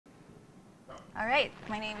All right,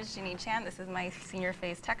 my name is Jeannie Chan. This is my senior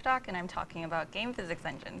phase tech talk, and I'm talking about game physics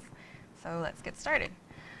engines. So let's get started.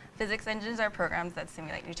 Physics engines are programs that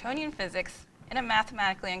simulate Newtonian physics in a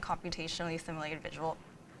mathematically and computationally simulated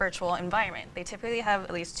virtual environment. They typically have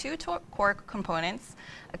at least two core components: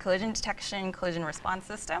 a collision detection, collision response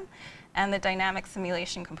system, and the dynamic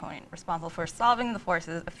simulation component, responsible for solving the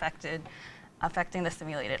forces affecting the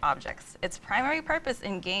simulated objects. Its primary purpose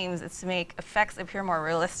in games is to make effects appear more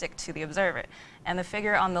realistic to the observer. And the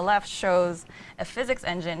figure on the left shows a physics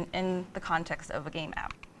engine in the context of a game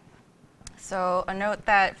app. So a note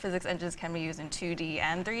that physics engines can be used in 2D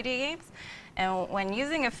and 3D games. And when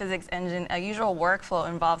using a physics engine, a usual workflow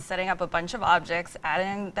involves setting up a bunch of objects,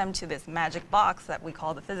 adding them to this magic box that we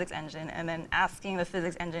call the physics engine, and then asking the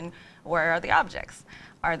physics engine, where are the objects?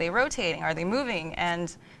 Are they rotating? Are they moving?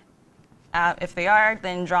 And if they are,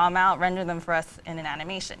 then draw them out, render them for us in an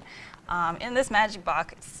animation. In this magic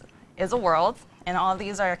box is a world, and all of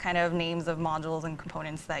these are kind of names of modules and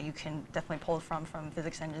components that you can definitely pull from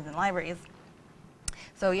physics engines and libraries.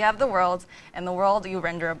 So you have the world, and the world you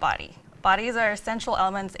render a body. Bodies are essential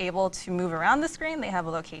elements able to move around the screen. They have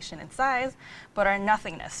a location and size, but are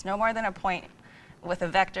nothingness, no more than a point with a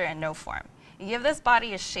vector and no form. You give this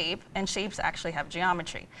body a shape, and shapes actually have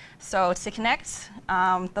geometry. So to connect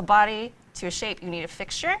the body to a shape, you need a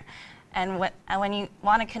fixture. And when you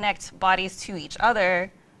want to connect bodies to each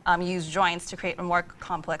other, use joints to create a more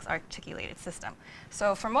complex articulated system.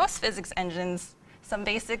 So for most physics engines, some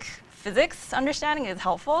basic physics understanding is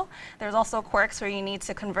helpful. There's also quirks where you need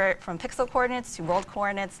to convert from pixel coordinates to world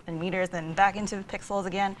coordinates and meters, then back into pixels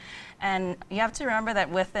again. And you have to remember that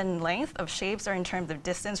width and length of shapes are in terms of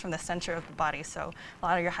distance from the center of the body. So a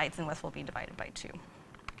lot of your heights and widths will be divided by 2.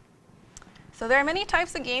 So there are many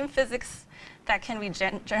types of game physics that can be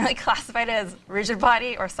generally classified as rigid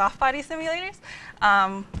body or soft body simulators.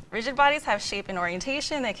 Rigid bodies have shape and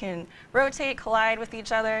orientation. They can rotate, collide with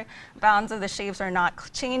each other. Bounds of the shapes are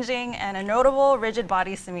not changing. And a notable rigid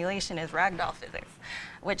body simulation is ragdoll physics,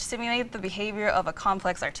 which simulates the behavior of a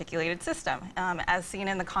complex articulated system, as seen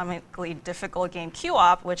in the comically difficult game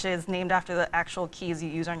QWOP, which is named after the actual keys you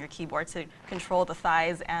use on your keyboard to control the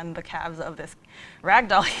thighs and the calves of this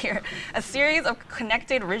ragdoll here. A series of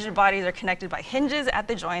connected rigid bodies are connected by hinges at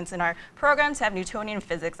the joints and are programmed to have Newtonian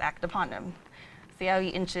physics act upon them. See how he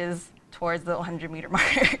inches towards the 100-meter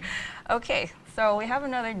mark. OK, so we have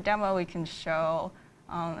another demo we can show,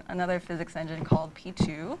 another physics engine called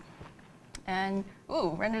P2. And ooh,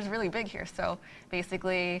 render's really big here. So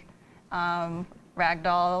basically,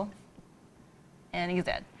 ragdoll, and he's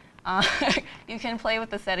dead. You can play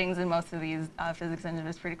with the settings in most of these physics engines.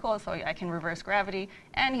 It's pretty cool. So I can reverse gravity,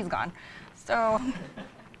 and he's gone. So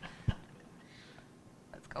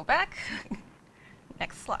let's go back.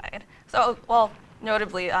 Next slide. So, well,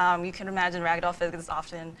 notably, you can imagine ragdoll physics is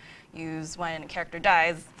often used when a character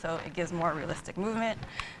dies, so it gives more realistic movement.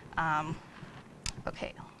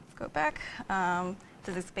 OK. Go back.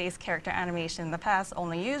 Physics-based character animation in the past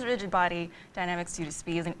only used rigid body dynamics due to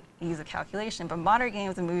speed and ease of calculation, but modern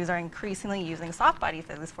games and movies are increasingly using soft body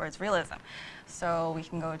physics for its realism. So we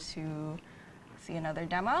can go to see another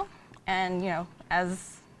demo. And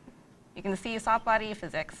as you can see, soft body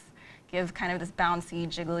physics give kind of this bouncy,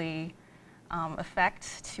 jiggly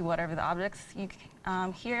effect to whatever the objects you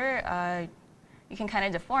here. You can kind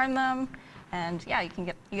of deform them, and yeah, you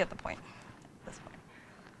get the point.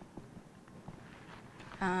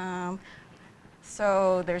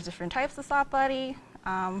 So there's different types of soft body.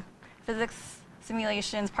 Physics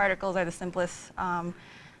simulations, particles are the simplest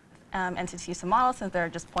entities to model since they're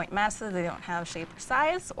just point masses. They don't have shape or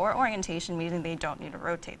size or orientation, meaning they don't need to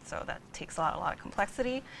rotate. So that takes a lot of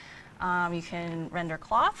complexity. You can render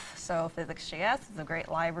cloth. So Physics.js is a great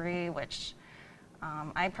library, which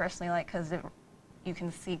I personally like because you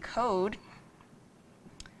can see code.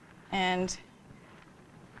 And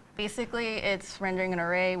basically, it's rendering an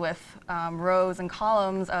array with rows and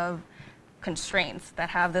columns of constraints that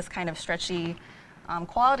have this kind of stretchy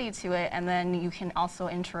quality to it, and then you can also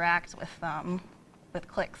interact with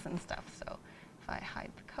clicks and stuff. So if I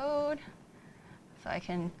hide the code, so I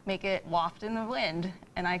can make it waft in the wind,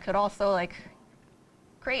 and I could also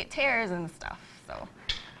create tears and stuff. So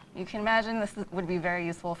you can imagine this would be very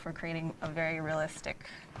useful for creating a very realistic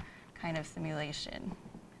kind of simulation.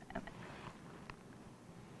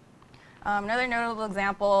 Another notable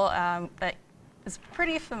example that is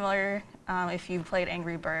pretty familiar if you've played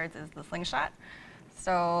Angry Birds is the slingshot.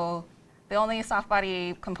 So the only soft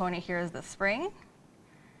body component here is the spring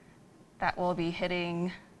that will be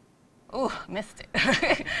hitting, ooh, missed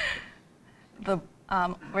it, the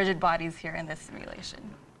rigid bodies here in this simulation.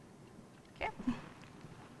 Okay.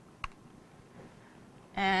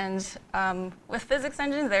 And with physics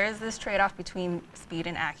engines, there is this trade-off between speed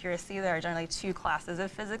and accuracy. There are generally two classes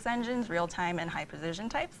of physics engines, real-time and high-precision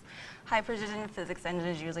types. High-precision physics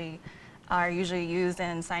engines are usually used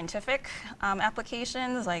in scientific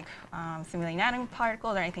applications, like simulating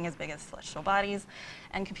nanoparticles or anything as big as celestial bodies,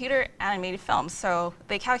 and computer animated films. So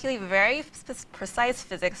they calculate very precise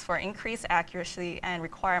physics for increased accuracy and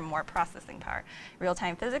require more processing power.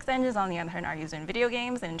 Real-time physics engines, on the other hand, are used in video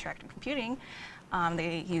games and interactive computing.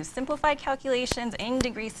 They use simplified calculations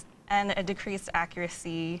and a decreased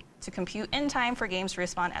accuracy to compute in time for games to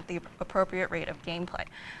respond at the appropriate rate of gameplay.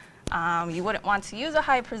 You wouldn't want to use a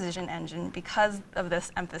high-precision engine because of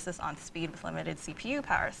this emphasis on speed with limited CPU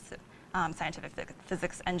power. Scientific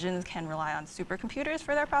physics engines can rely on supercomputers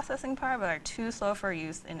for their processing power, but are too slow for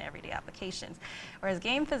use in everyday applications. Whereas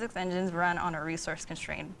game physics engines run on a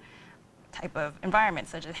resource-constrained type of environment,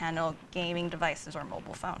 such as handheld gaming devices or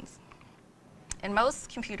mobile phones. In most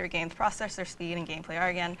computer games, processor speed and gameplay are,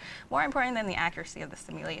 again, more important than the accuracy of the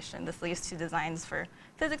simulation. This leads to designs for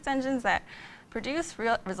physics engines that produce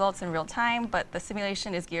results in real time, but the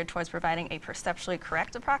simulation is geared towards providing a perceptually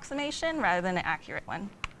correct approximation rather than an accurate one.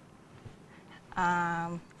 So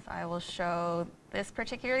I will show this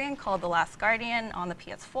particular game called The Last Guardian on the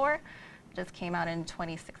PS4. It just came out in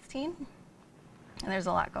 2016. And there's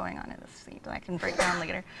a lot going on in this scene that I can break down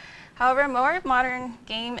later. However, more modern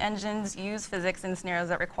game engines use physics in scenarios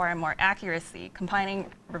that require more accuracy,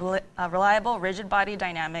 combining reliable rigid body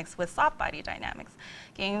dynamics with soft body dynamics.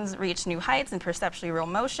 Games reach new heights in perceptually real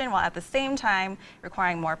motion while at the same time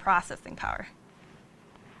requiring more processing power.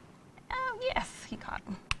 Oh, yes, he caught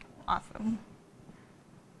him. Awesome.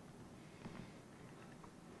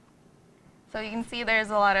 So you can see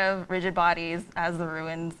there's a lot of rigid bodies as the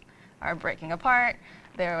ruins are breaking apart.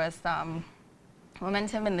 There was some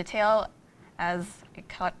momentum in the tail as it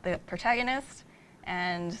caught the protagonist,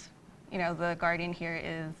 and the guardian here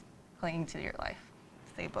is clinging to your life.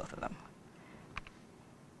 Save both of them.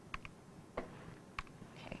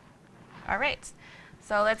 Okay. All right.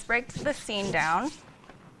 So let's break the scene down.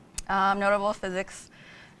 Notable physics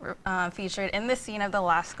featured in the scene of The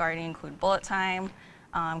Last Guardian include bullet time,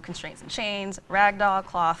 constraints and chains, ragdoll,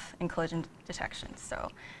 cloth, and collision detection. So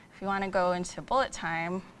if you want to go into bullet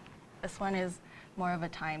time, this one is more of a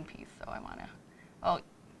timepiece, so I want to,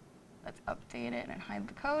 let's update it and hide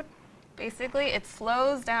the code. Basically, it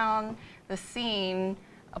slows down the scene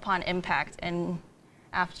upon impact, and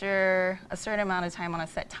after a certain amount of time on a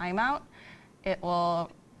set timeout, it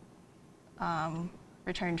will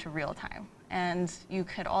return to real time. And you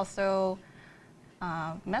could also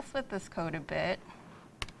mess with this code a bit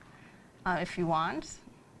if you want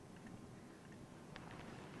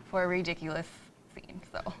for a ridiculous scene.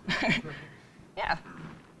 So yeah,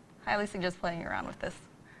 highly suggest playing around with this.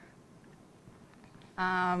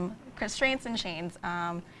 Constraints and chains.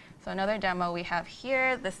 So another demo we have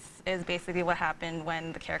here, this is basically what happened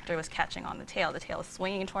when the character was catching on the tail. The tail is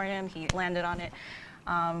swinging toward him, he landed on it.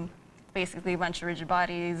 Basically a bunch of rigid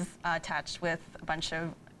bodies attached with a bunch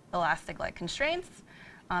of elastic-like constraints.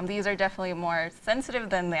 These are definitely more sensitive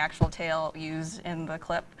than the actual tail used in the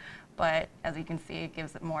clip, but as you can see, it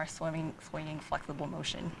gives it more swinging, flexible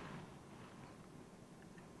motion.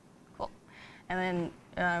 Cool. And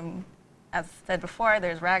then, as said before,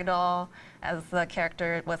 there's ragdoll, as the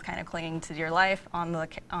character was kind of clinging to your life on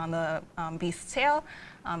the beast's tail.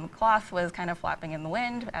 Cloth was kind of flapping in the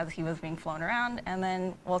wind as he was being flown around, and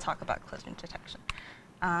then we'll talk about collision detection.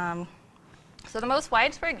 So the most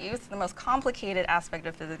widespread use, the most complicated aspect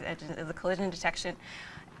of physics engines is the collision detection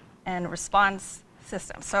and response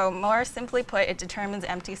system. So more simply put, it determines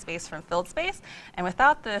empty space from filled space, and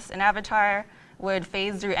without this, an avatar would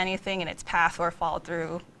phase through anything in its path or fall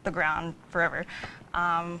through the ground forever.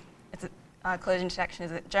 Collision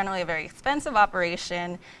detection is generally a very expensive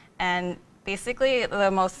operation, and basically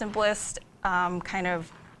the most simplest kind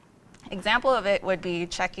of example of it would be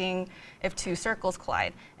checking if two circles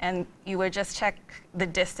collide. And you would just check the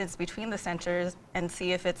distance between the centers and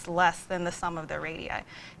see if it's less than the sum of their radii.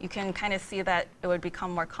 You can kind of see that it would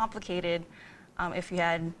become more complicated if you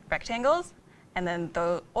had rectangles, and then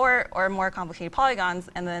or more complicated polygons,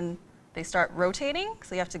 and then they start rotating.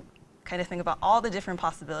 So you have to kind of think about all the different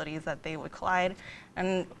possibilities that they would collide, and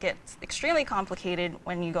it gets extremely complicated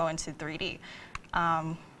when you go into 3D.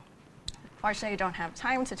 Fortunately, I don't have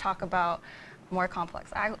time to talk about more complex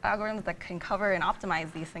algorithms that can cover and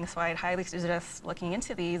optimize these things, so I'd highly suggest looking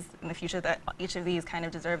into these in the future. That each of these kind of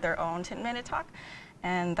deserve their own 10-minute talk.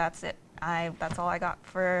 And that's it. That's all I got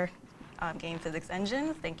for game physics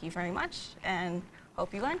engines. Thank you very much, and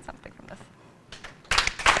hope you learned something from this.